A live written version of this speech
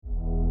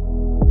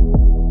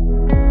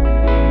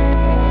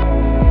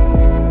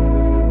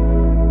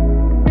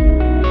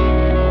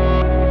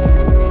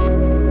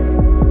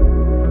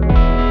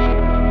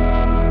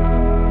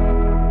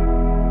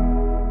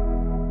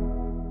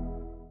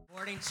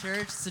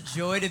a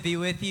joy to be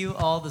with you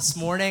all this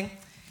morning.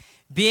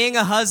 Being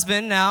a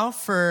husband now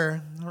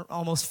for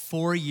almost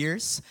 4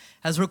 years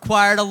has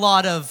required a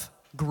lot of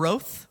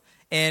growth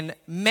in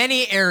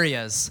many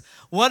areas.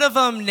 One of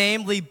them,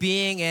 namely,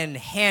 being in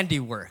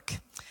handiwork.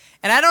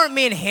 And I don't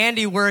mean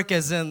handiwork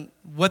as in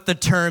what the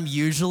term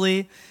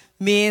usually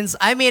means.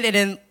 I mean it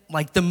in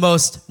like the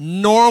most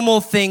normal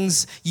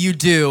things you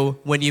do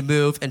when you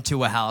move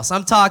into a house.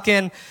 I'm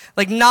talking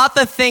like not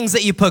the things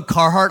that you put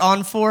Carhartt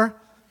on for,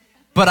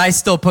 but I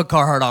still put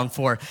Carhartt on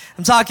for.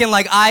 I'm talking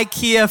like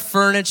IKEA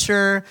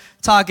furniture,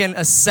 talking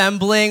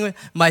assembling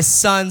my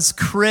son's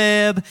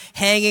crib,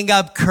 hanging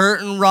up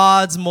curtain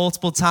rods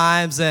multiple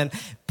times, and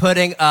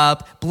putting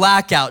up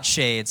blackout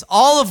shades,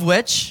 all of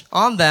which,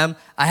 on them,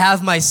 I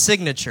have my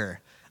signature,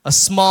 a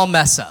small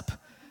mess up.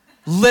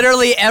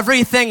 Literally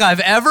everything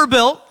I've ever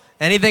built,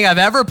 anything I've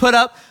ever put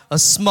up, a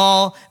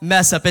small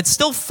mess up. It's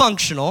still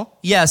functional.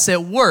 Yes,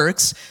 it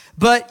works,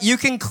 but you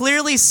can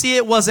clearly see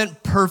it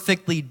wasn't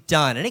perfectly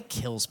done, and it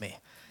kills me.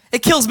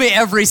 It kills me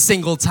every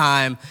single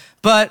time,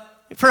 but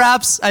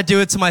perhaps I do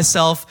it to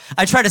myself.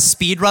 I try to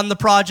speed run the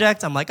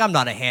project. I'm like, I'm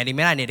not a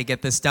handyman. I need to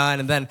get this done,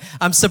 and then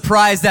I'm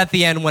surprised at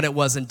the end when it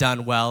wasn't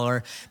done well,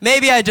 or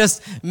maybe I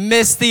just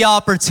missed the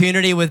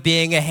opportunity with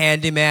being a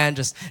handyman,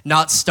 just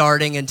not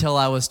starting until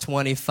I was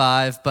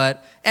 25,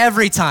 but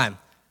every time,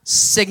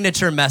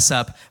 signature mess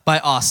up by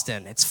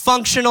Austin. It's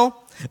functional,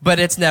 but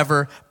it's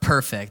never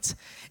perfect.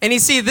 And you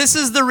see, this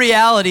is the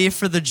reality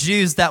for the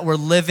Jews that were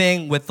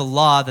living with the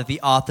law that the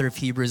author of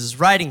Hebrews is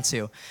writing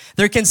to.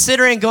 They're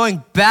considering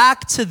going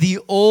back to the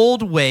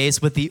old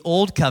ways with the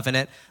old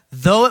covenant,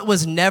 though it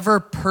was never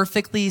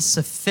perfectly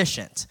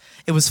sufficient.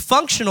 It was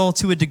functional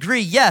to a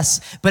degree, yes,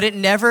 but it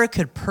never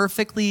could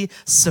perfectly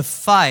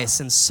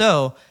suffice. And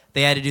so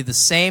they had to do the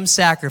same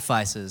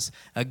sacrifices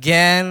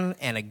again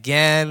and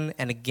again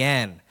and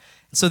again.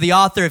 So the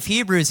author of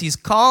Hebrews, he's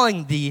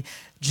calling the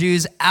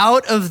Jews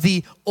out of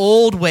the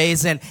old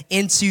ways and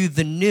into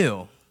the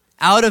new,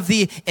 out of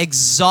the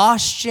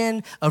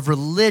exhaustion of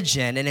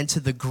religion and into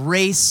the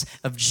grace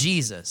of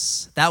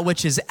Jesus, that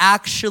which is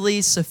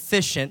actually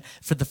sufficient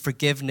for the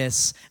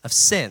forgiveness of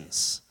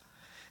sins.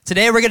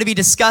 Today, we're going to be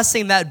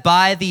discussing that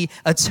by the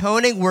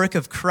atoning work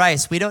of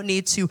Christ, we don't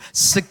need to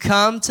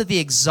succumb to the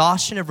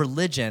exhaustion of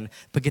religion,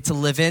 but get to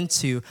live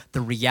into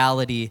the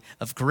reality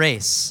of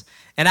grace.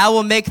 And I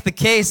will make the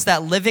case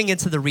that living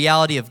into the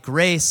reality of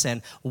grace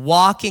and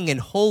walking in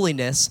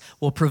holiness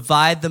will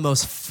provide the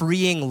most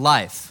freeing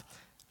life.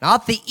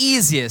 Not the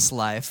easiest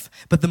life,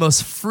 but the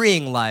most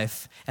freeing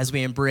life as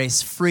we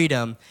embrace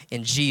freedom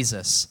in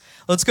Jesus.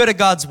 Let's go to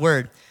God's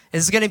word.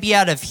 This is going to be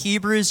out of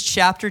Hebrews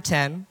chapter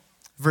 10,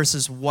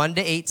 verses 1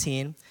 to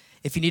 18.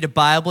 If you need a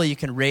Bible, you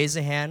can raise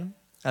a hand.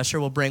 Usher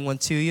will bring one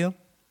to you.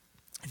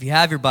 If you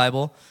have your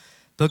Bible,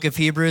 book of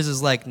Hebrews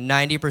is like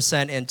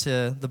 90%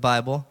 into the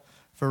Bible.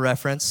 For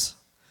reference,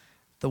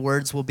 the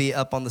words will be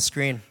up on the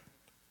screen.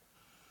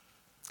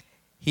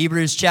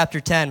 Hebrews chapter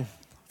 10,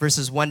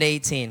 verses 1 to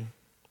 18.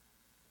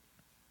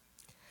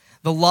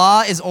 The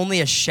law is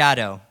only a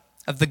shadow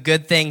of the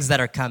good things that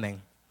are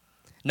coming,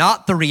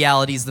 not the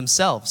realities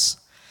themselves.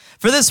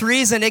 For this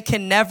reason, it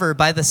can never,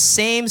 by the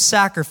same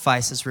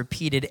sacrifices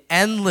repeated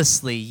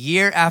endlessly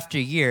year after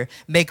year,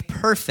 make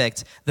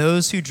perfect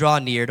those who draw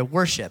near to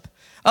worship.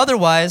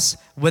 Otherwise,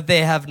 would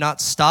they have not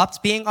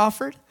stopped being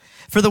offered?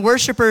 For the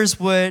worshipers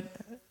would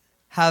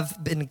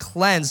have been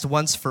cleansed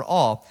once for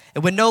all,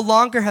 and would no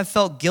longer have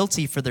felt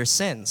guilty for their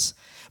sins.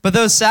 But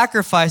those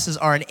sacrifices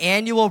are an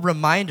annual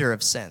reminder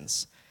of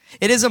sins.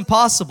 It is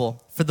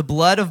impossible for the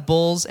blood of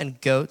bulls and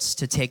goats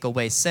to take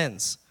away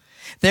sins.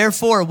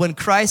 Therefore, when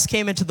Christ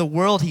came into the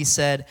world, he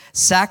said,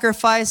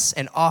 "Sacrifice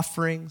and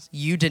offerings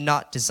you did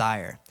not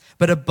desire,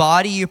 but a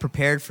body you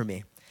prepared for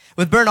me.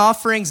 With burnt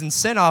offerings and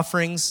sin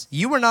offerings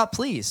you were not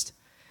pleased.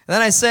 And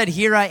then I said,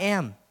 here I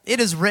am. It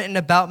is written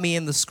about me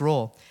in the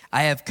scroll.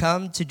 I have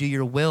come to do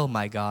your will,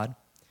 my God."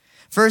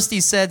 First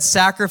he said,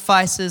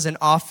 "Sacrifices and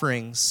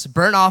offerings,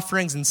 burnt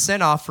offerings and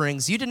sin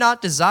offerings you did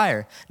not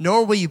desire,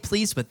 nor were you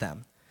pleased with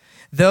them,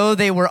 though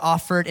they were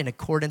offered in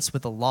accordance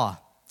with the law."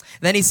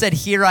 Then he said,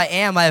 "Here I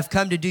am, I have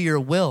come to do your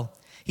will."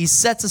 He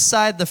sets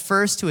aside the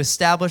first to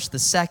establish the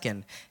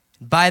second.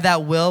 By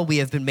that will we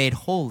have been made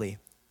holy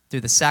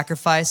through the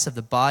sacrifice of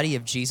the body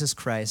of Jesus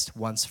Christ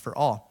once for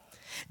all.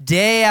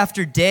 Day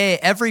after day,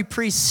 every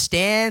priest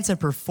stands and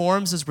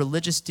performs his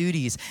religious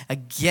duties.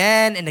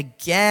 Again and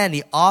again,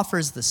 he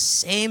offers the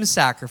same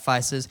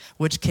sacrifices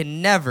which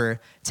can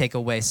never take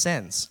away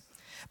sins.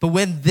 But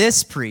when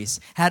this priest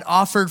had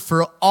offered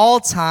for all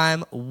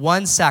time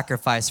one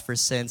sacrifice for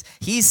sins,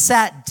 he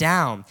sat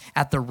down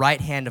at the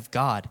right hand of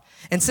God.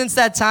 And since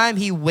that time,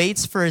 he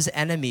waits for his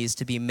enemies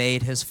to be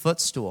made his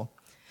footstool.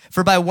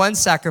 For by one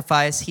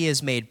sacrifice, he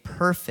has made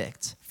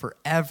perfect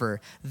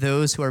forever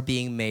those who are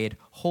being made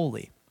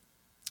holy.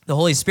 The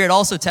Holy Spirit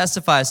also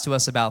testifies to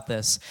us about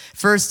this.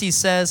 First, he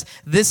says,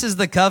 "This is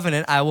the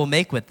covenant I will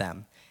make with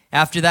them.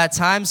 After that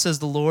time, says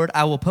the Lord,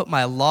 I will put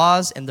my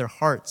laws in their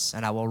hearts,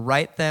 and I will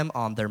write them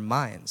on their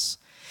minds."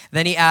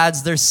 Then he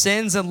adds, "Their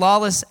sins and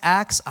lawless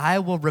acts I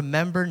will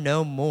remember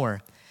no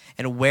more.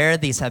 And where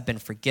these have been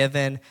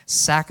forgiven,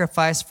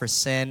 sacrifice for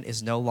sin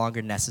is no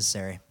longer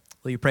necessary.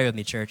 Will you pray with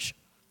me, church?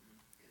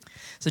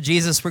 So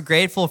Jesus, we're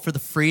grateful for the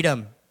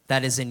freedom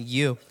that is in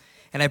you.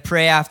 And I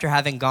pray after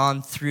having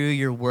gone through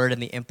your word and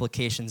the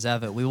implications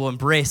of it, we will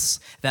embrace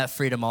that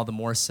freedom all the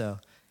more so.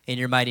 In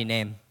your mighty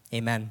name,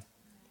 amen.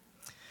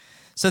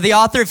 So the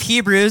author of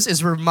Hebrews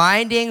is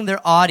reminding their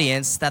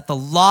audience that the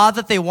law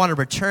that they want to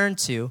return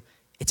to,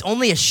 it's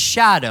only a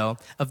shadow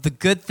of the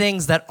good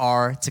things that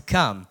are to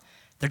come.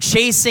 They're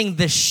chasing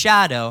this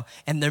shadow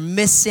and they're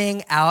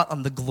missing out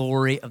on the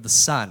glory of the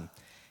Son.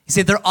 You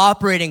see, they're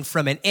operating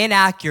from an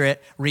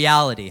inaccurate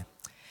reality,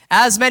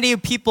 as many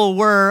people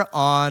were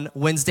on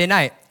Wednesday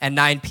night at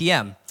 9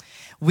 p.m.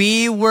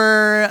 We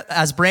were,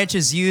 as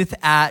Branch's youth,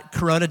 at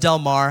Corona Del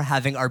Mar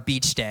having our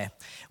beach day.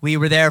 We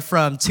were there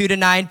from 2 to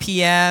 9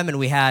 p.m., and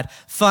we had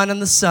fun in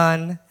the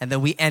sun, and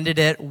then we ended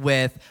it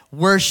with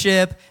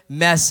worship,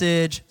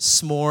 message,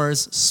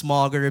 s'mores,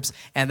 small groups,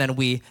 and then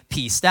we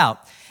peaced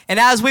out. And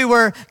as we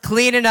were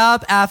cleaning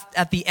up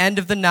at the end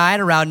of the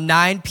night, around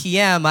 9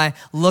 p.m., I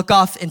look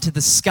off into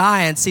the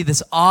sky and see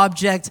this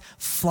object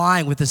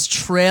flying with this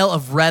trail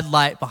of red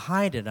light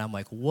behind it. And I'm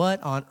like,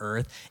 what on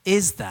earth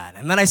is that?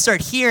 And then I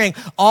start hearing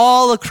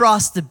all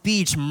across the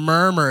beach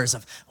murmurs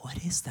of,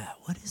 what is that?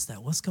 What is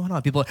that? What's going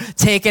on? People are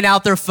taking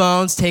out their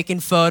phones, taking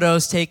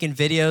photos, taking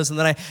videos. And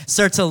then I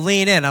start to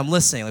lean in. I'm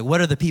listening. Like,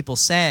 what are the people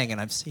saying? And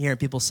I'm hearing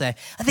people say,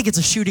 I think it's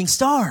a shooting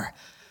star.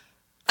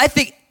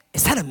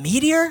 Is that a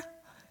meteor?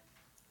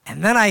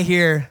 And then I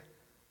hear,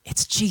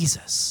 it's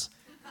Jesus.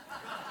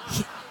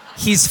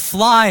 He's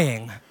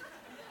flying.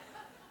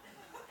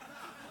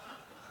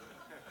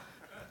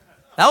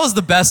 That was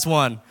the best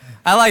one.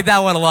 I like that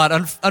one a lot.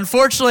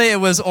 Unfortunately, it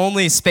was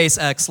only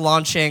SpaceX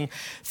launching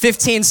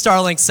 15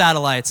 Starlink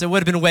satellites. It would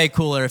have been way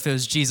cooler if it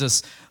was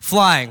Jesus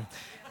flying.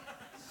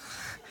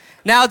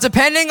 Now,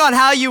 depending on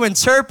how you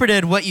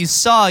interpreted what you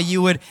saw,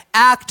 you would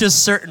act a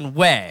certain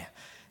way.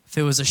 If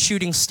it was a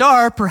shooting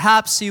star,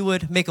 perhaps you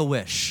would make a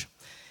wish.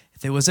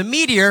 If it was a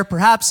meteor,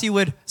 perhaps you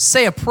would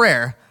say a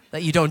prayer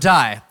that you don't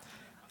die.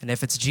 And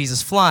if it's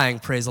Jesus flying,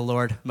 praise the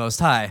Lord Most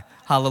High.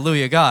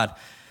 Hallelujah, God.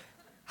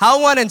 How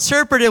one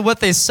interpreted what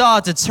they saw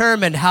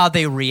determined how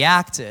they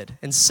reacted.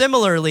 And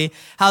similarly,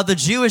 how the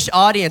Jewish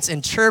audience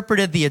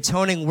interpreted the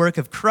atoning work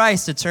of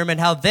Christ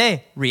determined how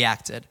they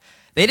reacted.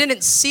 They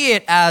didn't see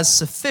it as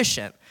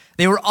sufficient.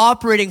 They were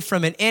operating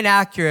from an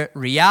inaccurate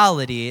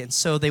reality, and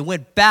so they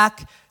went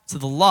back to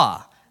the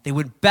law. They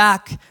went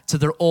back to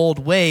their old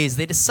ways.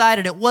 They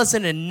decided it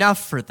wasn't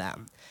enough for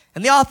them.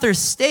 And the author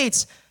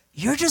states,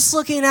 you're just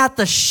looking at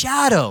the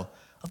shadow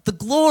of the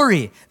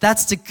glory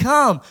that's to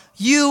come.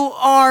 You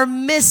are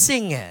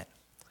missing it.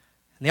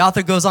 And the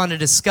author goes on to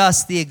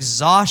discuss the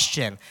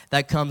exhaustion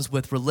that comes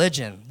with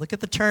religion. Look at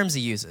the terms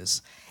he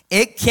uses.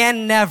 It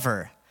can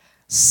never,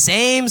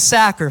 same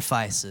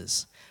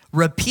sacrifices,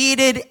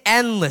 repeated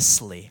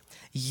endlessly,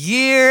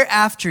 year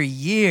after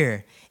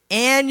year,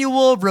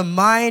 annual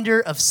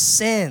reminder of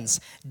sins.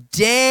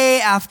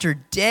 Day after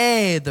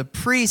day, the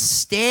priest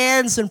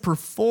stands and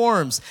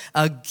performs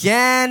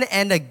again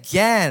and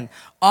again,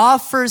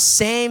 offers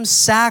same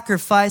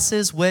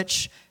sacrifices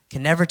which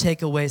can never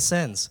take away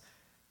sins.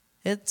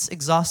 It's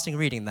exhausting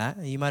reading that.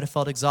 You might have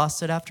felt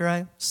exhausted after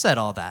I said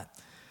all that.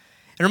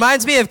 It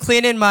reminds me of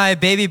cleaning my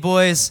baby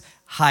boy's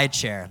high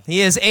chair.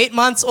 He is 8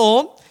 months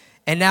old,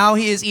 and now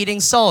he is eating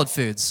solid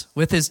foods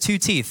with his 2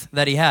 teeth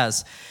that he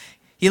has.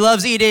 He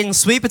loves eating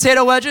sweet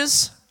potato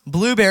wedges,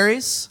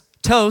 blueberries,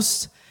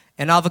 toast,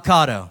 and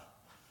avocado.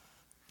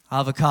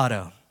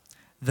 Avocado,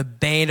 the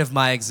bane of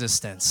my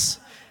existence.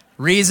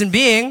 Reason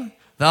being,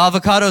 the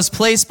avocado is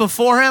placed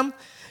before him,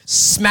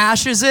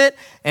 smashes it,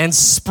 and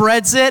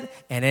spreads it,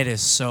 and it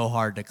is so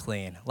hard to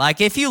clean. Like,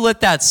 if you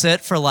let that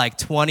sit for like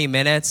 20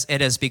 minutes,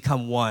 it has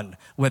become one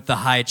with the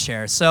high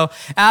chair. So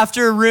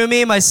after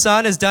Rumi, my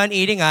son, is done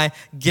eating, I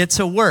get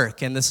to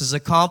work, and this is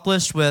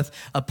accomplished with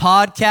a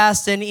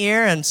podcast in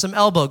ear and some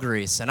elbow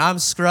grease, and I'm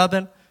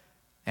scrubbing,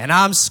 and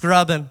I'm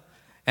scrubbing,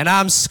 and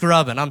I'm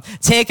scrubbing. I'm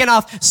taking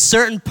off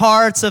certain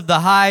parts of the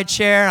high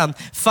chair. I'm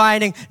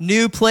finding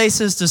new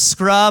places to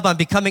scrub. I'm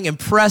becoming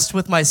impressed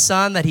with my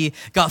son that he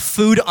got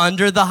food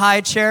under the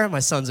high chair. My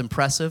son's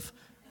impressive.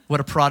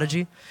 What a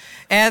prodigy.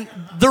 And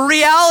the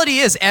reality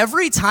is,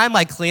 every time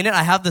I clean it,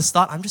 I have this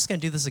thought, I'm just going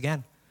to do this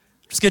again.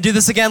 I'm just going to do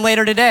this again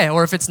later today.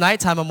 Or if it's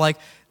nighttime, I'm like,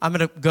 I'm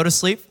going to go to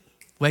sleep,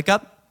 wake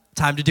up,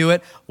 time to do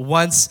it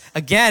once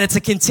again. It's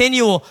a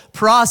continual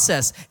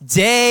process,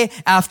 day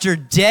after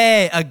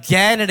day,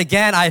 again and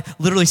again. I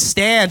literally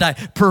stand, I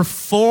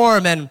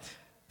perform, and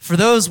for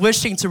those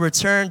wishing to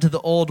return to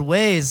the old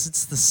ways,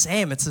 it's the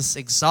same. It's this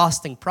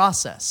exhausting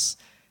process.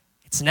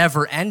 It's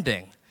never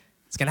ending.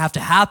 It's going to have to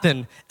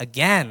happen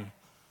again.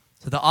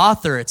 To the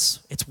author,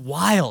 it's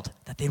wild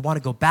that they'd want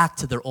to go back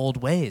to their old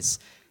ways.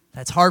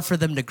 That's hard for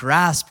them to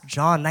grasp.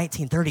 John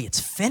 19:30, it's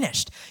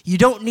finished. You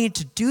don't need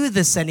to do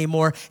this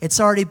anymore. It's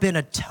already been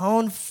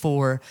atoned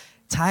for,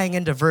 tying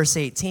into verse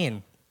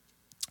 18.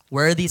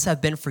 Where these have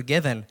been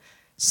forgiven,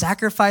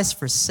 sacrifice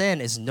for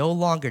sin is no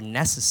longer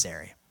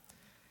necessary.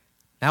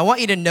 Now, I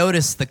want you to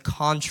notice the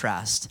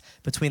contrast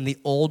between the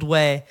old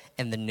way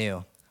and the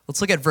new.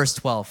 Let's look at verse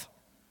 12.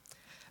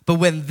 But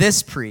when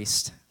this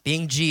priest,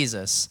 being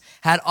Jesus,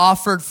 had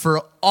offered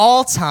for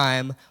all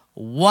time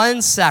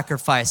one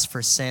sacrifice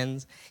for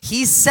sins,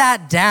 he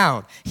sat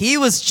down. He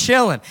was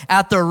chilling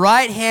at the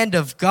right hand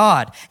of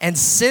God. And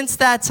since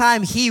that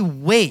time, he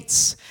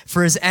waits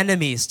for his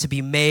enemies to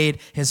be made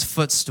his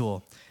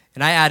footstool.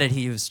 And I added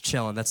he was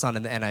chilling. That's not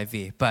in the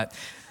NIV. But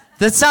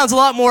that sounds a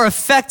lot more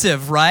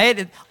effective,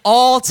 right?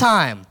 All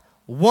time,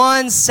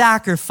 one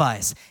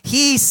sacrifice.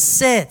 He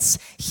sits.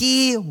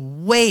 He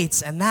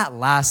waits. And that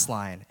last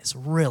line is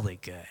really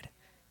good.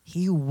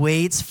 He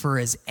waits for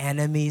his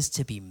enemies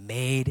to be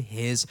made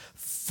his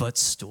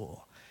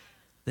footstool.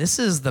 This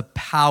is the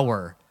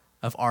power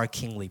of our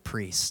kingly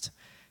priest.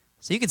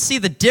 So you can see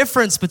the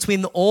difference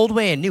between the old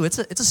way and new. It's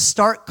a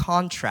stark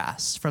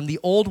contrast from the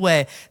old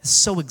way that's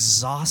so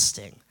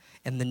exhausting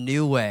and the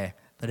new way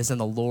that is in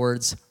the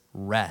Lord's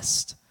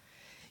rest.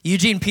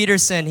 Eugene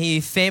Peterson, he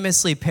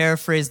famously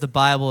paraphrased the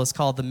Bible. It's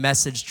called the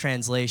Message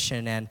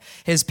Translation, and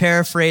his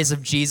paraphrase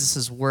of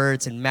Jesus'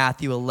 words in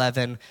Matthew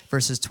 11,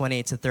 verses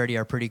 28 to 30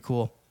 are pretty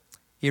cool.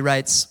 He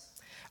writes,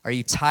 "Are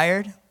you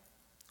tired,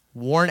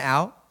 worn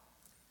out,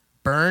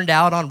 burned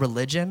out on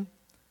religion?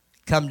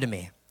 Come to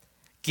me.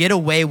 Get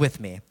away with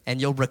me, and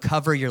you'll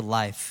recover your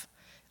life.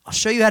 I'll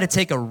show you how to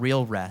take a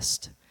real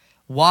rest.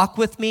 Walk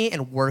with me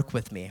and work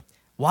with me.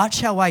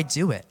 Watch how I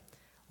do it.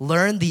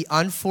 Learn the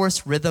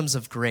unforced rhythms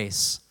of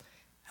grace.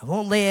 I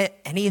won't lay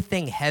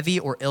anything heavy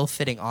or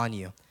ill-fitting on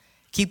you.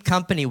 Keep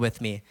company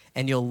with me,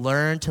 and you'll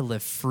learn to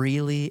live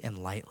freely and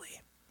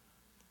lightly."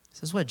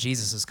 This is what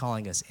Jesus is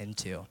calling us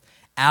into.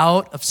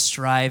 Out of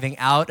striving,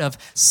 out of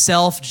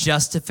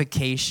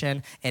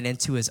self-justification, and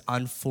into his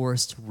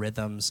unforced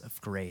rhythms of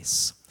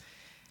grace.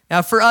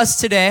 Now, for us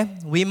today,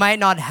 we might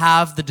not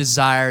have the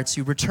desire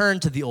to return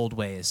to the old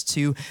ways,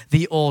 to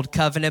the old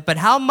covenant, but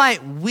how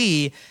might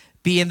we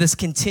be in this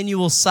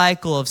continual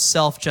cycle of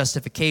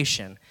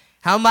self-justification?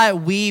 How might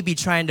we be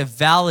trying to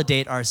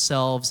validate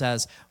ourselves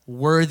as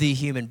worthy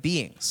human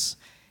beings?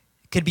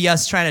 It could be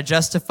us trying to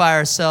justify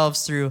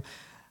ourselves through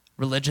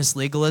religious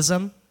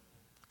legalism.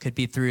 It could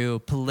be through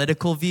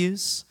political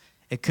views.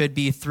 It could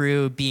be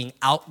through being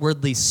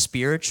outwardly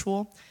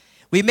spiritual.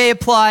 We may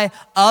apply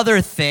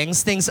other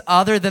things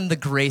other than the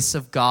grace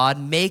of God,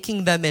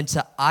 making them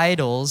into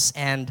idols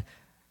and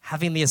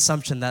having the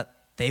assumption that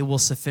they will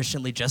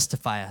sufficiently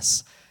justify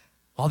us.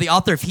 While the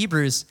author of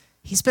Hebrews,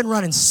 he's been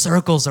running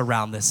circles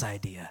around this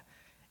idea.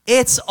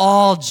 It's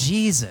all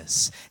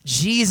Jesus.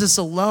 Jesus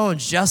alone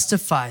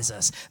justifies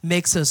us,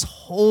 makes us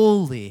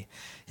holy.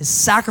 His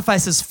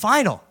sacrifice is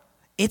final.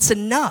 It's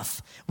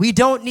enough. We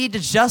don't need to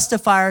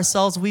justify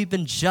ourselves. We've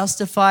been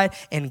justified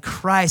in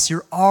Christ.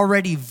 You're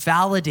already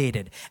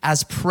validated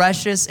as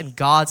precious in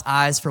God's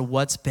eyes for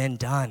what's been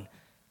done,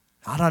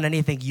 not on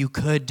anything you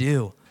could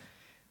do.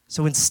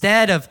 So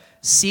instead of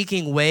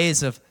seeking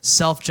ways of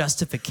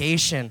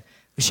self-justification,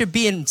 we should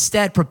be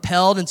instead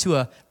propelled into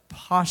a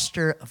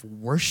posture of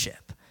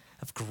worship,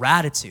 of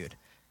gratitude.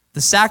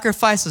 The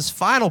sacrifice is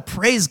final.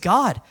 Praise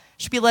God.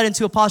 Should be led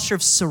into a posture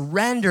of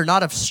surrender,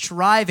 not of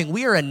striving.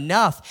 We are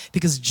enough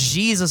because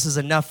Jesus is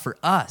enough for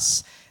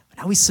us. But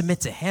now we submit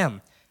to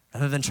him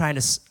rather than trying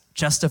to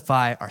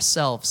justify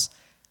ourselves.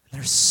 And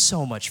there's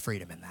so much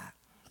freedom in that.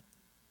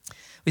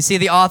 We see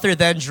the author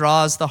then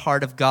draws the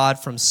heart of God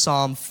from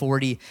Psalm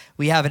 40.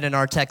 We have it in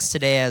our text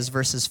today as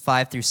verses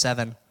 5 through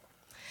 7.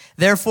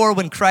 "Therefore,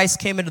 when Christ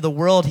came into the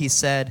world, he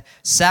said,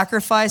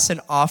 'Sacrifice and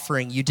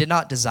offering you did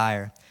not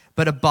desire,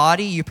 but a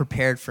body you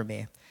prepared for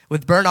me.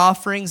 With burnt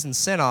offerings and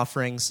sin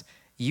offerings,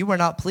 you were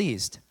not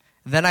pleased.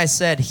 Then I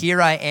said,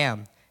 Here I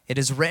am. It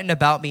is written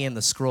about me in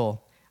the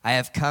scroll. I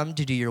have come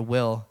to do your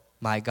will,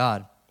 my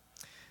God.'"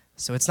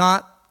 So it's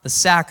not the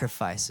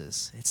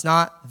sacrifices. It's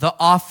not the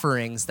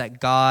offerings that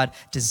God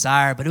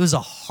desired, but it was a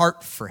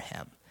heart for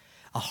him,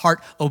 a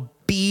heart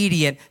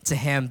obedient to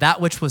him, that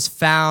which was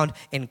found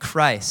in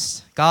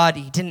Christ. God,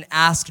 he didn't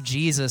ask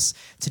Jesus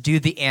to do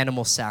the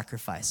animal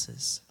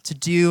sacrifices, to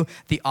do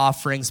the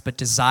offerings, but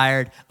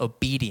desired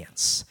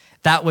obedience,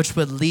 that which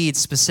would lead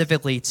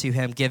specifically to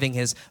him giving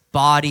his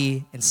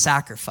body in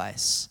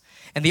sacrifice.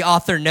 And the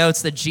author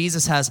notes that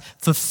Jesus has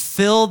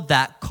fulfilled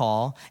that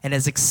call and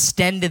has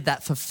extended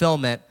that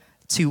fulfillment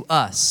to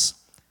us.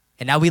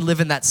 And now we live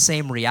in that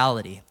same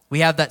reality.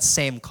 We have that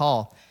same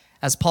call.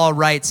 As Paul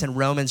writes in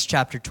Romans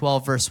chapter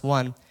 12, verse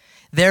 1,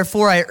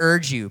 "Therefore I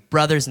urge you,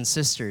 brothers and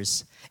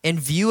sisters, in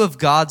view of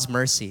God's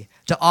mercy,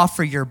 to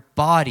offer your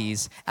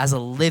bodies as a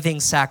living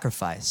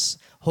sacrifice,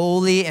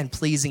 holy and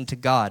pleasing to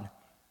God.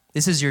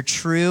 This is your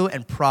true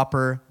and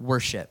proper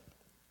worship."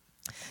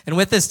 And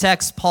with this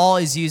text, Paul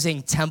is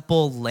using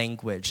temple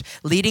language,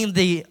 leading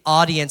the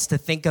audience to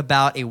think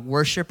about a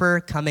worshiper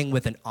coming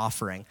with an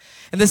offering.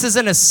 And this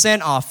isn't a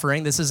sin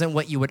offering. This isn't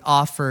what you would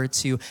offer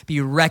to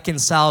be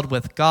reconciled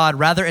with God.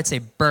 Rather, it's a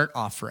burnt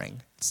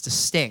offering. It's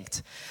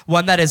distinct.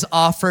 One that is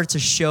offered to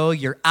show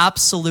your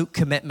absolute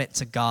commitment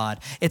to God.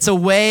 It's a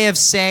way of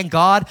saying,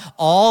 God,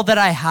 all that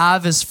I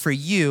have is for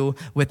you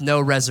with no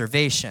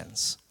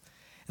reservations.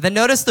 Then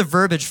notice the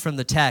verbiage from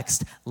the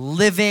text,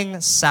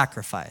 living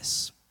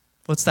sacrifice.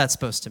 What's that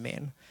supposed to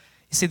mean?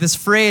 You see, this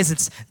phrase,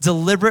 it's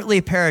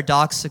deliberately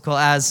paradoxical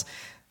as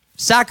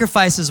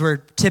sacrifices were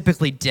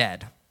typically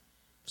dead.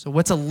 So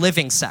what's a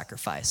living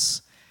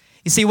sacrifice?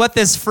 You see, what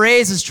this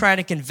phrase is trying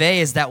to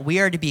convey is that we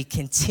are to be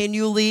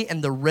continually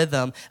in the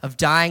rhythm of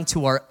dying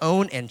to our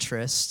own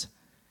interest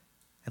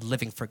and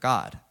living for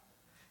God.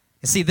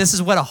 You see, this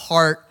is what a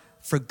heart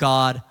for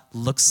God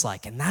looks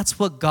like, and that's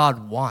what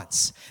God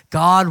wants.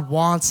 God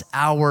wants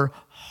our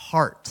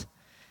heart.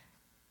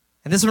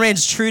 And this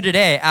remains true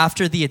today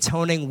after the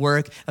atoning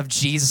work of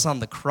Jesus on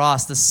the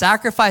cross. The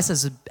sacrifice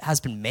has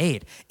been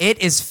made. It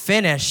is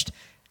finished.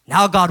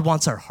 Now God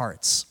wants our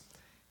hearts.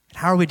 And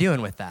how are we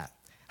doing with that?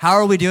 How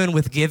are we doing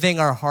with giving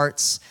our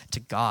hearts to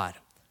God?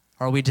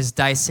 Or are we just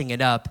dicing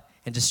it up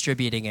and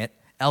distributing it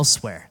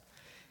elsewhere?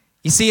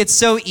 You see, it's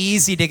so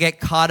easy to get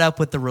caught up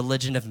with the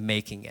religion of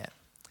making it,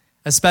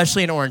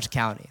 especially in Orange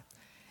County.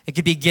 It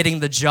could be getting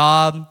the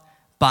job,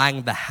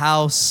 buying the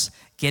house,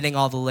 getting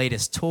all the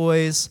latest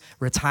toys,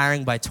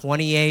 retiring by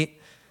 28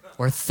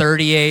 or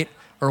 38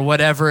 or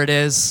whatever it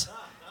is.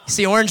 You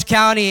see, Orange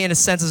County, in a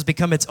sense, has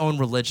become its own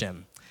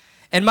religion.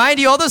 And mind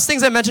you, all those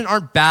things I mentioned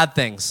aren't bad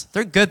things.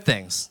 They're good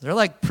things. They're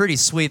like pretty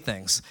sweet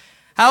things.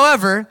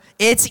 However,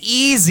 it's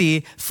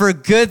easy for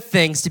good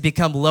things to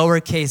become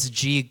lowercase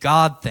g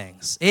God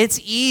things. It's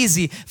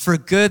easy for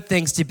good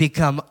things to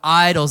become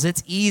idols.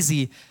 It's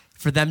easy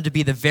for them to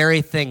be the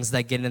very things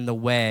that get in the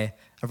way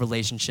of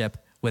relationship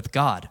with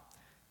God.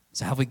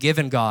 So have we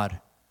given God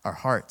our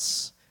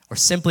hearts, or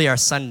simply our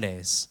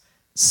Sundays,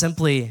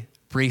 simply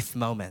brief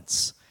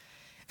moments?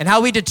 And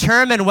how we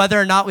determine whether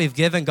or not we've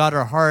given God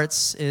our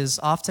hearts is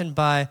often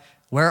by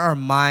where our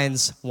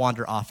minds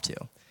wander off to.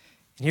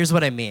 And here's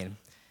what I mean.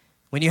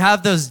 When you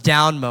have those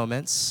down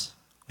moments,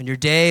 when your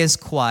day is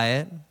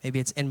quiet, maybe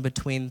it's in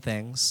between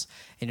things,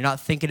 and you're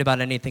not thinking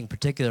about anything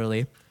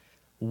particularly,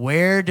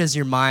 where does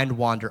your mind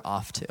wander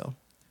off to?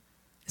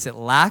 Is it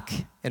lack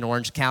in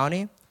Orange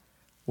County?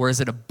 Or is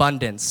it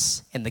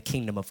abundance in the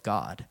kingdom of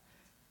God?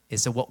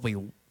 Is it what we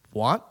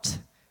want?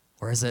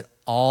 Or is it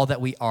all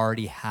that we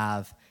already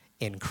have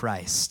in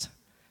Christ?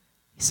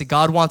 You see,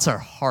 God wants our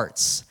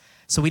hearts.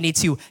 So we need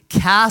to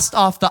cast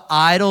off the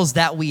idols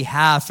that we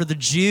have. For the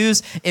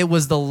Jews, it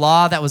was the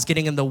law that was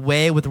getting in the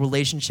way with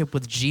relationship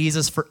with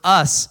Jesus. For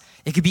us,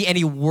 it could be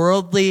any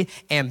worldly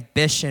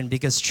ambition,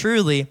 because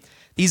truly,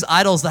 these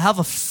idols, they have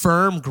a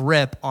firm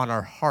grip on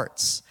our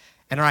hearts.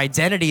 And our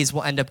identities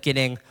will end up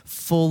getting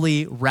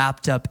fully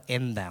wrapped up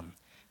in them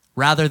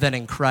rather than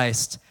in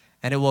Christ,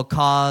 and it will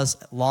cause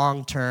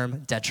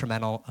long-term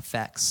detrimental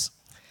effects.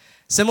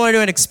 Similar to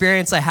an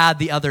experience I had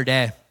the other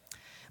day.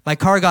 My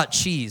car got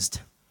cheesed.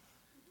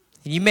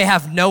 And you may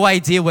have no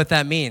idea what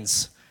that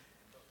means.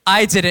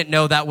 I didn't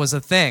know that was a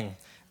thing,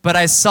 but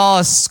I saw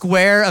a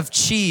square of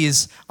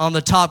cheese on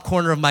the top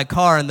corner of my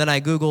car, and then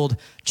I Googled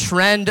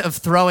trend of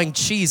throwing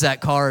cheese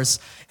at cars,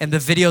 and the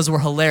videos were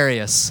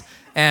hilarious.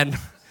 And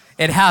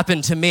it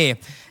happened to me.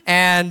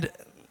 And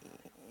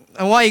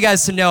I want you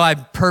guys to know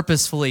I'm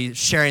purposefully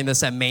sharing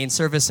this at main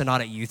service and not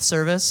at youth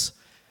service.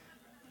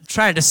 I'm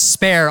trying to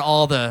spare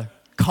all the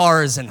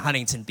cars in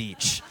Huntington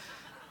Beach.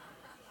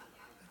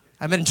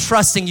 I'm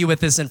entrusting you with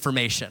this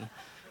information.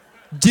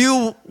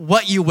 Do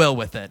what you will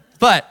with it.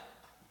 But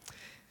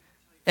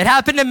it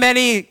happened to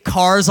many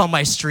cars on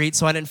my street,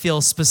 so I didn't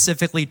feel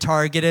specifically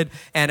targeted.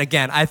 And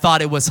again, I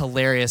thought it was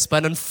hilarious.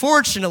 But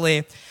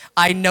unfortunately,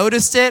 I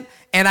noticed it,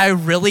 and I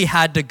really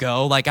had to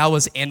go. Like, I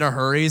was in a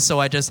hurry, so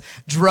I just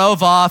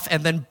drove off.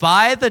 And then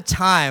by the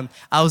time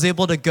I was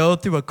able to go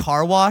through a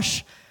car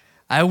wash,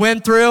 I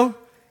went through,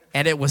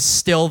 and it was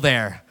still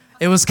there.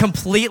 It was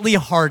completely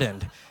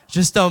hardened.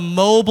 Just a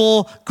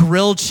mobile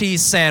grilled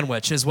cheese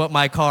sandwich is what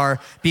my car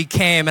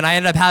became, and I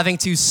ended up having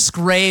to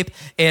scrape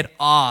it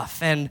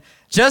off. And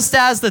just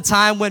as the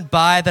time went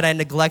by that I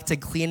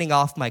neglected cleaning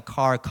off my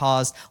car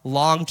caused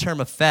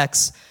long-term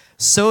effects,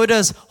 so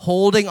does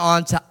holding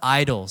on to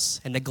idols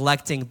and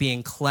neglecting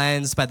being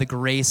cleansed by the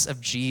grace of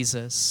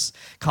Jesus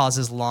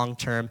causes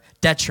long-term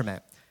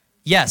detriment.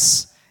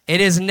 Yes, it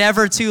is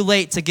never too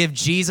late to give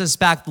Jesus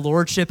back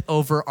lordship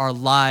over our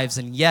lives.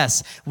 And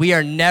yes, we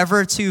are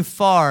never too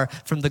far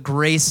from the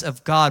grace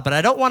of God. But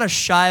I don't want to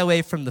shy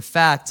away from the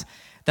fact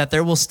that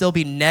there will still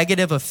be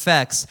negative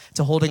effects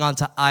to holding on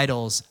to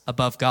idols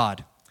above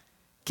God.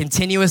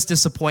 Continuous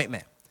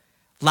disappointment,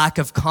 lack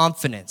of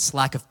confidence,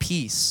 lack of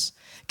peace,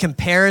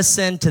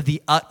 comparison to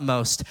the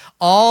utmost,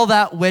 all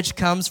that which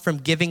comes from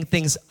giving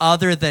things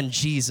other than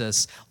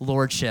Jesus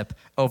lordship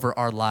over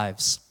our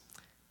lives.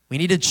 We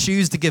need to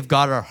choose to give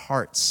God our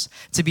hearts,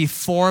 to be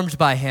formed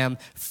by him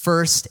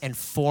first and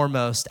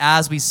foremost,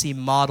 as we see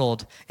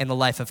modeled in the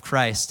life of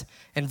Christ.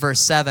 In verse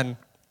 7,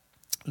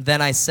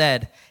 then I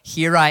said,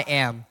 here I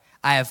am.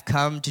 I have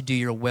come to do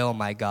your will,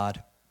 my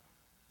God.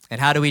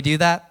 And how do we do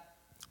that?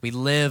 We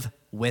live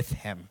with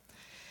him.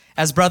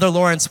 As Brother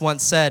Lawrence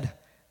once said,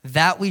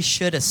 that we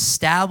should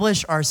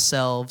establish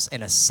ourselves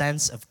in a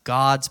sense of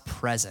God's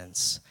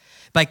presence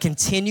by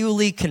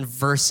continually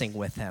conversing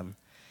with him.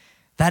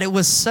 that it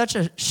was such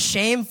a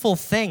shameful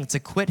thing to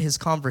quit his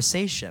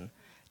conversation,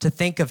 to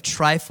think of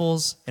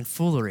trifles and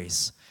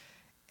fooleries.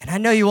 And I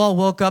know you all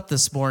woke up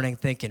this morning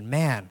thinking,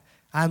 man,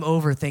 I'm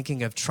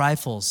overthinking of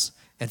trifles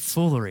and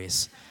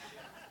fooleries.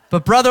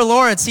 But Brother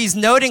Lawrence, he's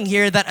noting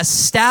here that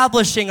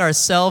establishing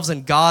ourselves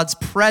in God's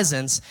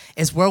presence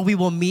is where we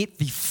will meet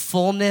the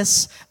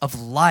fullness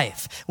of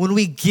life. When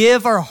we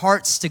give our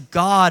hearts to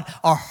God,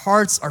 our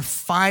hearts are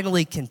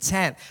finally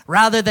content.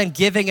 Rather than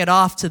giving it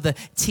off to the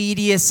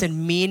tedious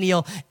and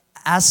menial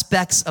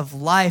aspects of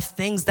life,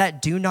 things that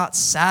do not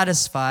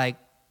satisfy,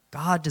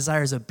 God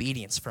desires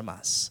obedience from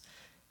us.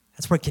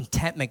 That's where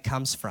contentment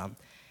comes from.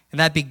 And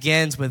that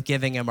begins with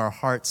giving him our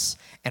hearts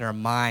and our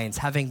minds,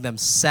 having them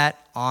set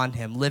on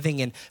him, living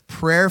in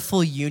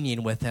prayerful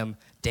union with him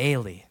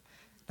daily,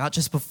 not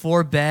just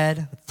before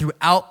bed, but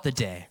throughout the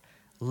day,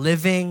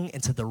 living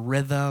into the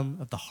rhythm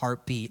of the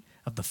heartbeat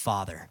of the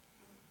Father.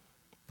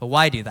 But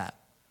why do that?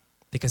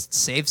 Because it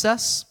saves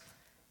us?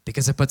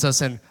 Because it puts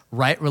us in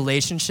right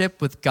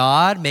relationship with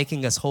God,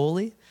 making us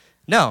holy?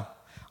 No.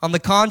 On the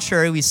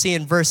contrary, we see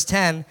in verse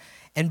 10,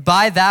 and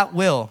by that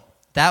will,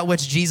 that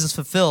which Jesus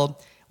fulfilled,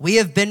 we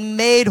have been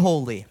made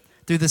holy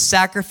through the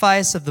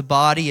sacrifice of the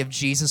body of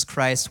Jesus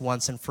Christ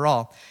once and for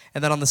all.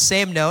 And then on the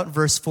same note,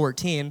 verse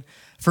 14,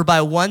 for by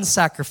one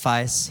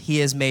sacrifice he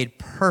has made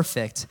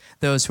perfect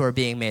those who are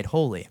being made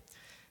holy.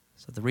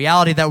 So the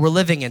reality that we're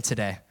living in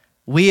today,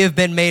 we have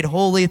been made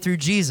holy through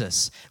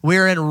Jesus.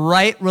 We're in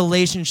right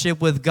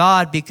relationship with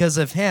God because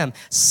of him,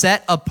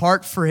 set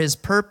apart for his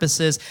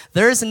purposes.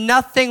 There's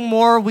nothing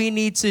more we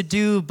need to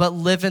do but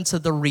live into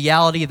the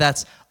reality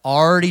that's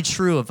already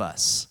true of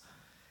us.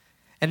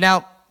 And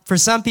now, for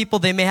some people,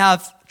 they may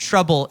have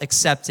trouble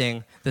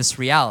accepting this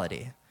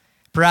reality.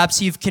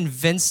 Perhaps you've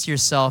convinced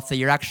yourself that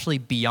you're actually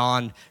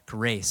beyond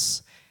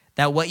grace,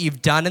 that what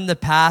you've done in the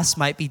past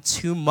might be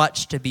too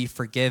much to be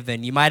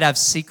forgiven. You might have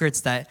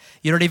secrets that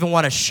you don't even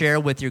want to share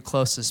with your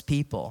closest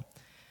people.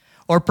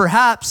 Or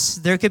perhaps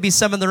there could be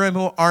some in the room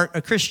who aren't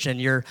a Christian.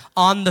 You're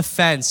on the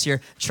fence.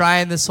 You're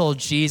trying this whole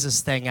Jesus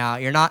thing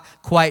out. You're not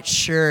quite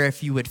sure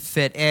if you would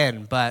fit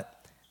in.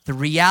 But the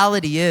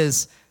reality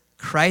is,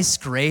 Christ's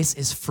grace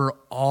is for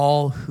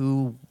all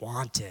who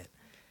want it.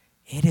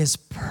 It is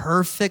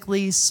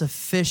perfectly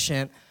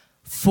sufficient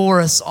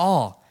for us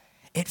all.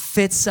 It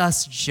fits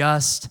us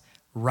just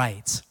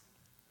right.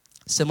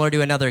 Similar to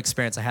another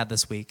experience I had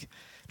this week.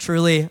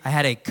 Truly, I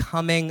had a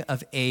coming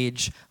of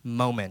age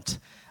moment.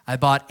 I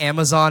bought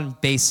Amazon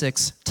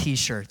Basics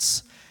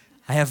t-shirts.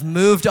 I have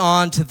moved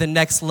on to the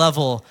next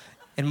level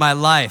in my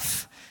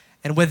life.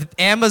 And with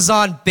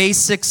Amazon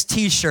Basics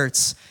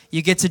t-shirts,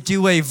 you get to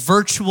do a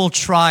virtual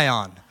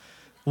try-on.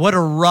 What a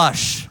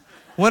rush.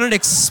 What an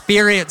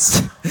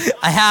experience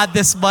I had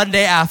this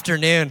Monday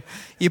afternoon.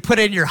 You put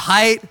in your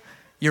height,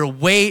 your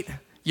weight,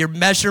 your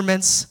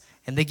measurements,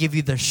 and they give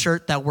you the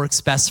shirt that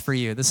works best for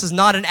you. This is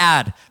not an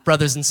ad,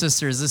 brothers and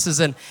sisters. This is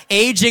an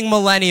aging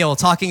millennial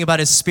talking about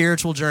his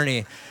spiritual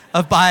journey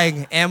of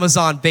buying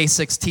Amazon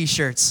Basics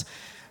t-shirts.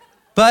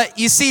 But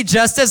you see,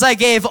 just as I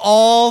gave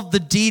all the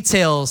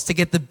details to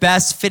get the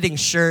best fitting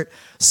shirt,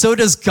 so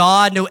does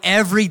God know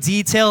every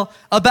detail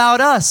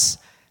about us.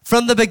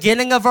 From the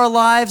beginning of our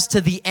lives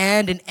to the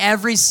end, and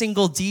every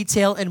single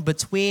detail in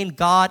between,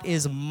 God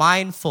is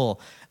mindful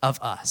of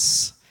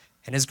us.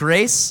 And his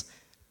grace,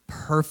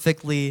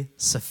 perfectly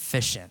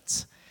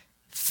sufficient.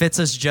 Fits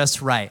us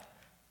just right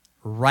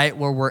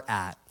where we're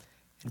at.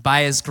 And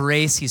by his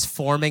grace, he's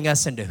forming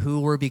us into who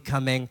we're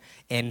becoming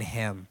in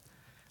him.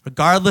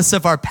 Regardless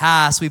of our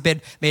past, we've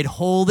been made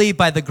holy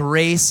by the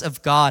grace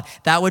of God,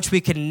 that which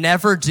we can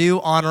never do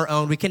on our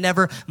own. We can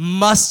never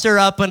muster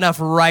up enough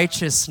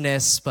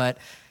righteousness, but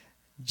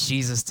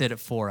Jesus did it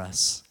for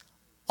us.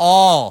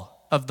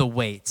 All of the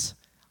weight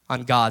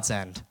on God's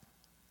end.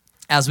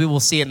 As we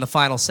will see in the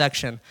final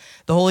section,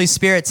 the Holy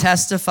Spirit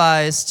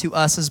testifies to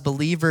us as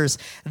believers,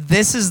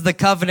 this is the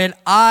covenant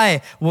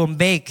I will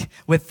make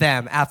with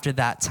them after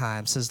that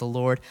time, says the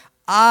Lord.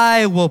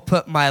 I will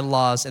put my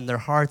laws in their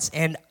hearts,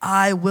 and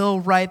I will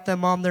write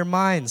them on their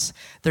minds.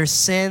 Their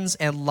sins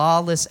and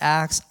lawless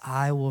acts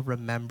I will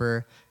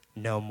remember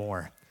no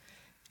more.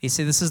 You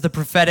see, this is the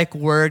prophetic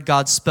word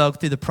God spoke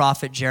through the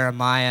prophet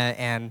Jeremiah,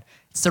 and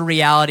it's the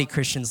reality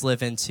Christians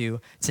live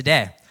into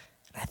today.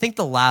 I think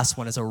the last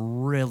one is a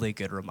really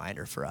good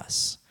reminder for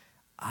us.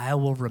 I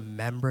will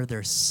remember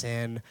their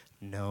sin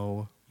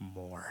no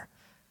more.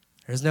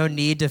 There's no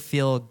need to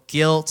feel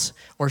guilt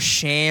or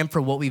shame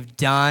for what we've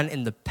done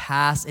in the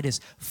past. It is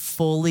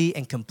fully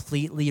and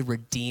completely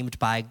redeemed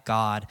by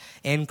God.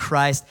 In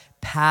Christ,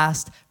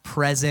 past,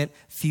 present,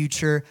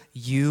 future,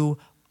 you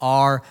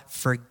are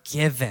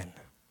forgiven.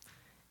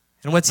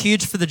 And what's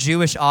huge for the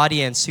Jewish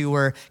audience who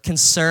were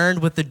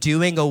concerned with the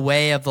doing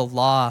away of the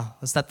law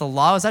is that the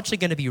law is actually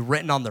going to be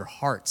written on their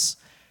hearts.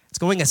 It's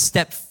going a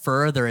step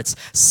further. It's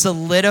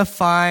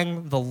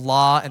solidifying the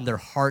law in their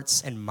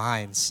hearts and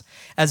minds.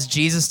 As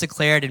Jesus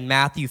declared in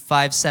Matthew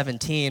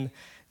 5:17,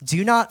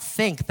 do not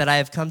think that I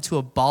have come to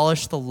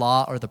abolish the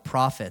law or the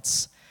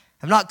prophets.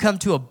 I've not come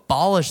to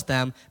abolish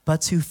them,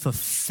 but to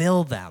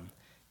fulfill them.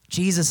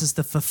 Jesus is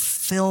the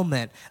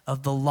fulfillment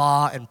of the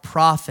law and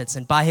prophets.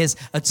 And by his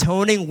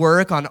atoning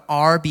work on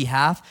our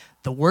behalf,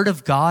 the word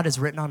of God is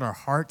written on our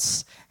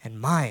hearts and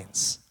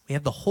minds. We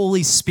have the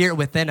Holy Spirit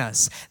within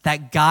us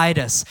that guide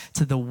us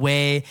to the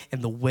way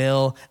and the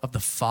will of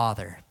the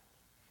Father.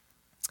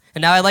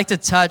 And now I'd like to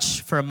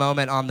touch for a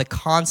moment on the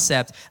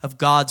concept of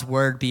God's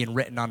word being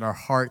written on our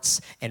hearts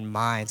and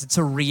minds. It's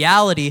a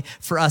reality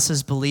for us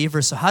as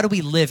believers. So how do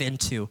we live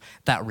into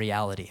that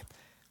reality?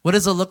 What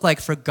does it look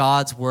like for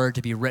God's word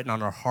to be written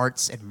on our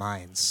hearts and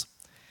minds?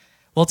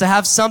 Well, to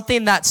have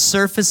something that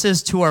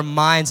surfaces to our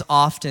minds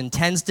often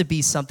tends to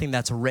be something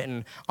that's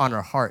written on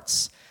our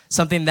hearts,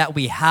 something that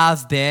we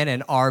have been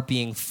and are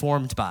being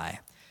formed by.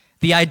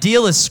 The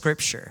ideal is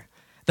Scripture.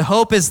 The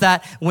hope is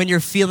that when you're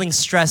feeling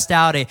stressed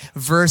out, a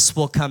verse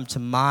will come to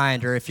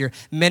mind. Or if you're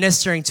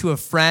ministering to a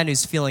friend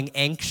who's feeling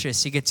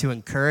anxious, you get to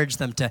encourage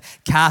them to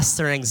cast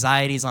their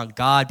anxieties on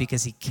God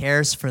because he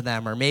cares for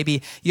them. Or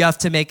maybe you have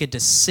to make a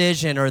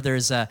decision, or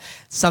there's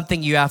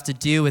something you have to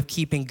do with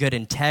keeping good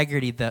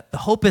integrity. The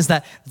hope is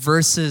that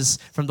verses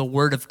from the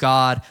Word of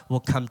God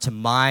will come to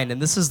mind. And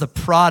this is the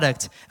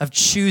product of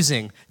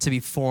choosing to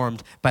be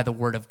formed by the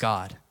Word of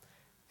God.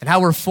 And how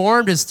we're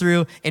formed is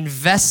through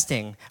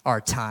investing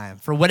our time.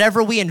 For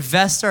whatever we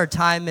invest our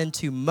time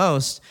into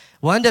most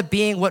will end up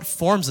being what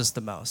forms us the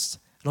most.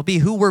 It'll be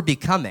who we're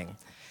becoming.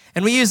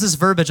 And we use this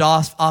verbiage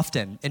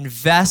often,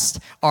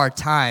 invest our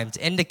time,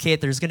 to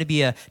indicate there's going to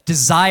be a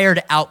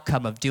desired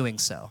outcome of doing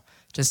so.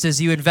 Just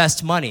as you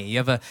invest money, you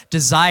have a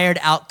desired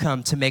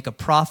outcome to make a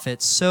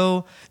profit,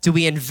 so do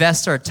we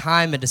invest our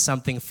time into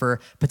something for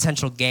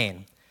potential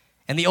gain.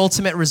 And the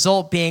ultimate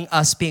result being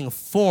us being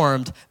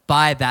formed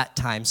by that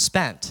time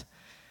spent.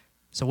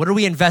 So what are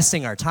we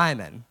investing our time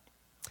in?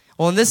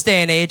 Well, in this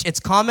day and age, it's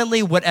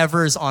commonly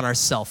whatever's on our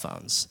cell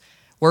phones.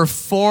 We're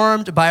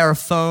formed by our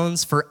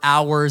phones for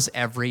hours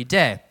every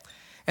day.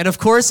 And of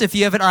course, if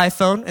you have an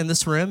iPhone in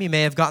this room, you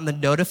may have gotten the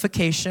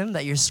notification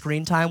that your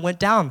screen time went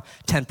down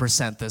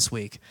 10% this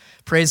week.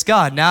 Praise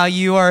God. Now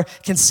you are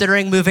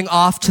considering moving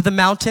off to the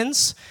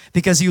mountains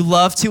because you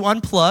love to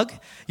unplug.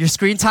 Your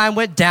screen time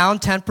went down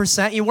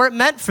 10%. You weren't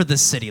meant for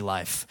this city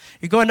life.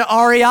 You're going to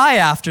REI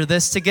after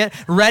this to get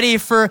ready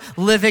for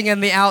living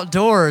in the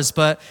outdoors.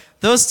 But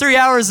those 3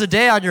 hours a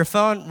day on your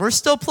phone, we're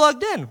still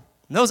plugged in. And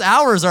those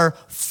hours are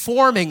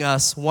forming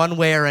us one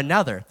way or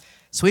another.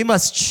 So we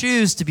must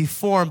choose to be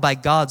formed by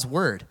God's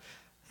word.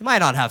 We might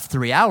not have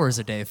 3 hours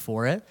a day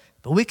for it,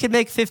 but we can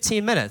make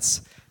 15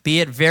 minutes, be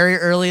it very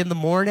early in the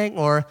morning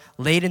or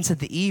late into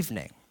the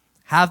evening.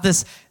 Have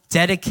this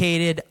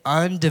dedicated,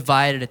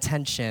 undivided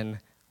attention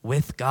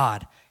with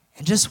God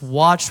and just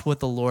watch what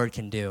the Lord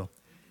can do.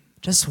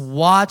 Just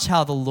watch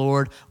how the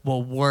Lord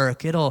will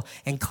work. It'll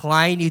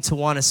incline you to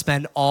want to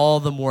spend all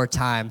the more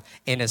time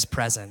in his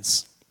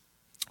presence.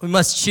 We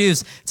must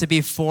choose to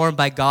be formed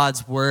by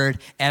God's word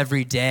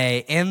every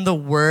day, in the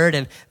word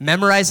and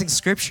memorizing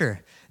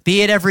scripture.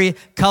 Be it every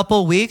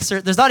couple weeks, or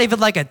there's not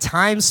even like a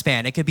time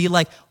span. It could be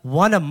like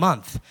one a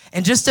month.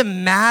 And just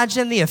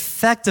imagine the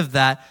effect of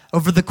that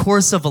over the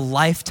course of a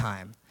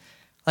lifetime.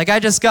 Like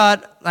I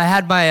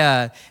had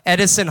my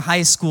Edison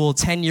High School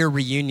 10-year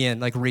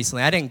reunion like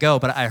recently. I didn't go,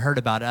 but I heard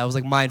about it. I was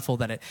like mindful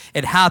that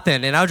it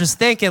happened. And I was just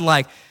thinking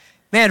like,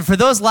 man, for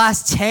those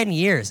last 10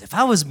 years, if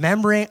I was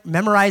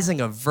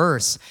memorizing a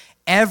verse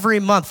every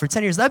month for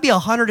 10 years, that'd be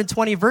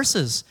 120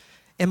 verses.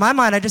 In my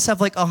mind, I just have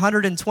like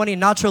 120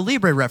 Nacho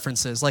Libre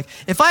references. Like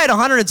if I had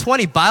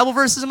 120 Bible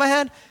verses in my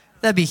head,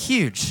 that'd be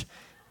huge.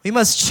 We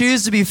must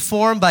choose to be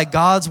formed by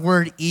God's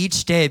word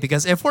each day,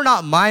 because if we're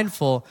not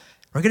mindful,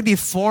 we're going to be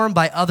formed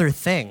by other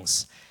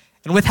things.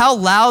 And with how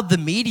loud the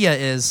media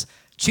is,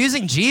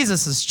 choosing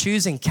Jesus is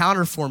choosing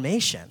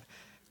counterformation. I'm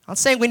not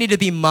saying we need to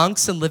be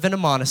monks and live in a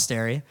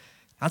monastery.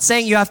 I'm not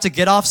saying you have to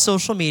get off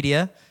social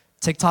media.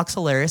 TikTok's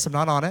hilarious. I'm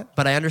not on it,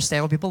 but I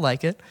understand when people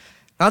like it.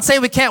 I'm not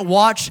saying we can't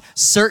watch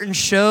certain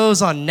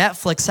shows on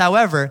Netflix.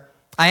 However,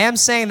 I am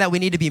saying that we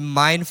need to be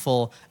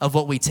mindful of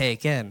what we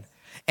take in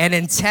and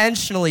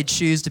intentionally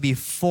choose to be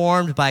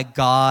formed by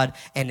God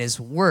and his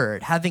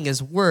word, having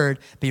his word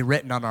be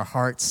written on our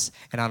hearts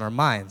and on our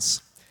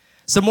minds.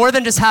 So more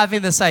than just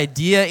having this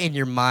idea in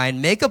your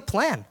mind, make a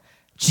plan.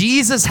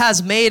 Jesus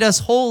has made us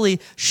holy.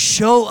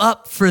 Show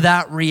up for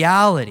that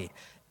reality.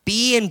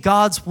 Be in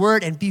God's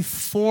word and be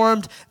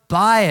formed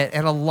by it.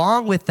 And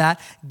along with that,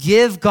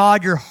 give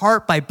God your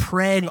heart by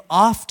praying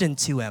often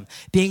to him,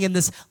 being in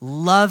this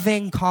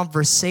loving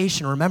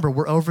conversation. Remember,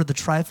 we're over the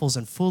trifles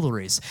and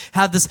fooleries.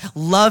 Have this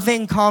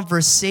loving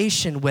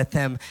conversation with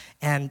him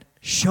and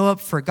show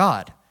up for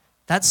God.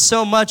 That's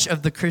so much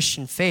of the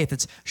Christian faith.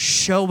 It's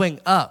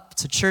showing up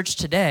to church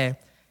today.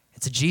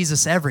 It's a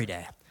Jesus every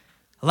day.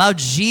 Allow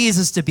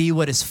Jesus to be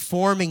what is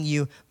forming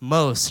you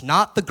most,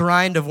 not the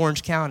grind of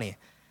Orange County,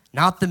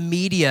 not the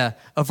media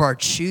of our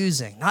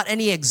choosing, not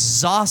any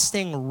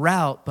exhausting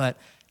route, but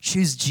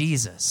choose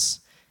Jesus,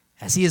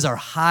 as he is our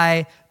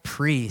high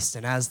priest.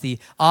 And as the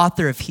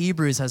author of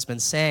Hebrews has been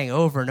saying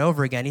over and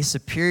over again, he's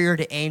superior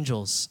to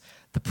angels,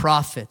 the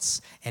prophets,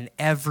 and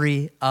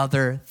every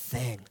other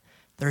thing.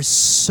 There's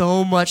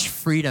so much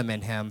freedom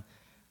in him.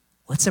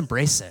 Let's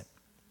embrace it.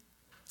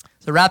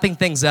 So wrapping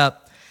things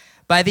up,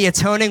 by the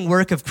atoning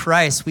work of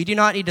Christ, we do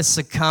not need to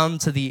succumb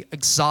to the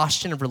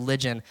exhaustion of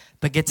religion,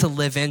 but get to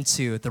live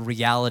into the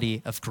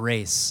reality of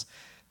grace.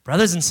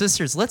 Brothers and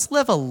sisters, let's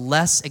live a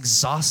less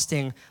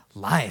exhausting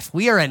life.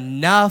 We are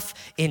enough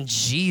in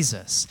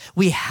Jesus.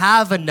 We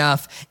have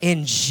enough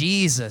in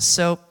Jesus.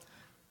 So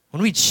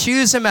when we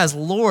choose him as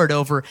Lord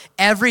over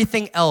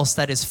everything else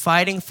that is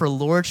fighting for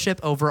lordship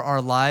over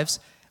our lives,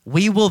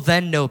 we will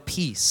then know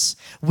peace.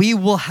 We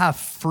will have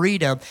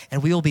freedom,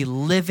 and we will be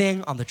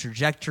living on the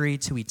trajectory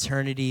to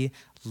eternity,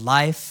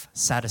 life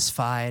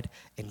satisfied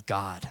in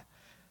God.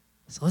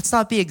 So let's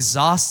not be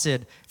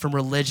exhausted from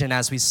religion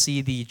as we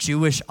see the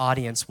Jewish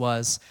audience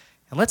was.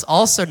 And let's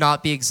also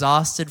not be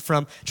exhausted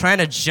from trying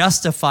to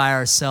justify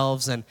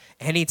ourselves in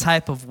any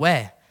type of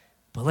way.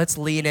 But let's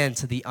lean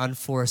into the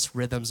unforced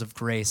rhythms of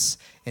grace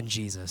in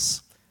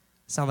Jesus.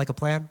 Sound like a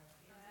plan?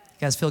 You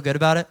guys feel good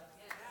about it?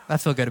 I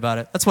feel good about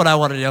it. That's what I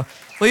want to do.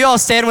 Will you all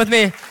stand with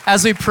me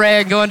as we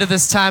pray and go into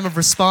this time of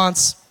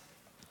response?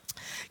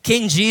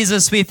 King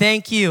Jesus, we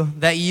thank you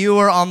that you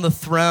are on the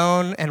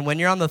throne, and when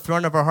you're on the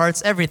throne of our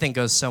hearts, everything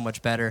goes so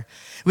much better.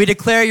 We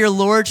declare your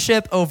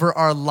lordship over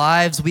our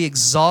lives. We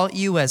exalt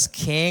you as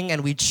King,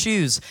 and we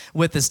choose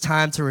with this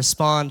time to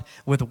respond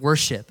with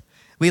worship.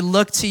 We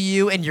look to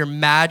you in your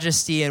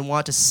majesty and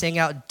want to sing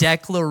out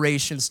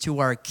declarations to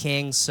our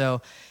King.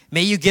 So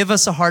may you give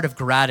us a heart of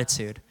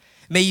gratitude.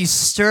 May you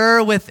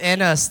stir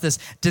within us this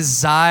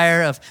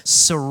desire of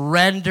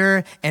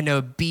surrender and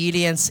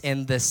obedience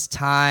in this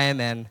time.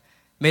 And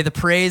may the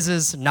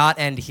praises not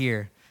end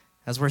here.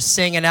 As we're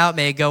singing out,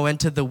 may it go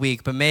into the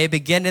week. But may it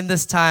begin in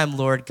this time,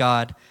 Lord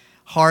God,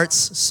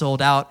 hearts sold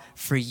out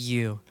for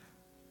you.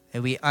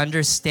 And we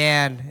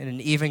understand in an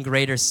even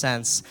greater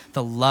sense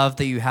the love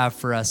that you have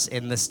for us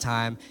in this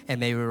time. And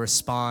may we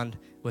respond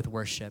with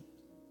worship.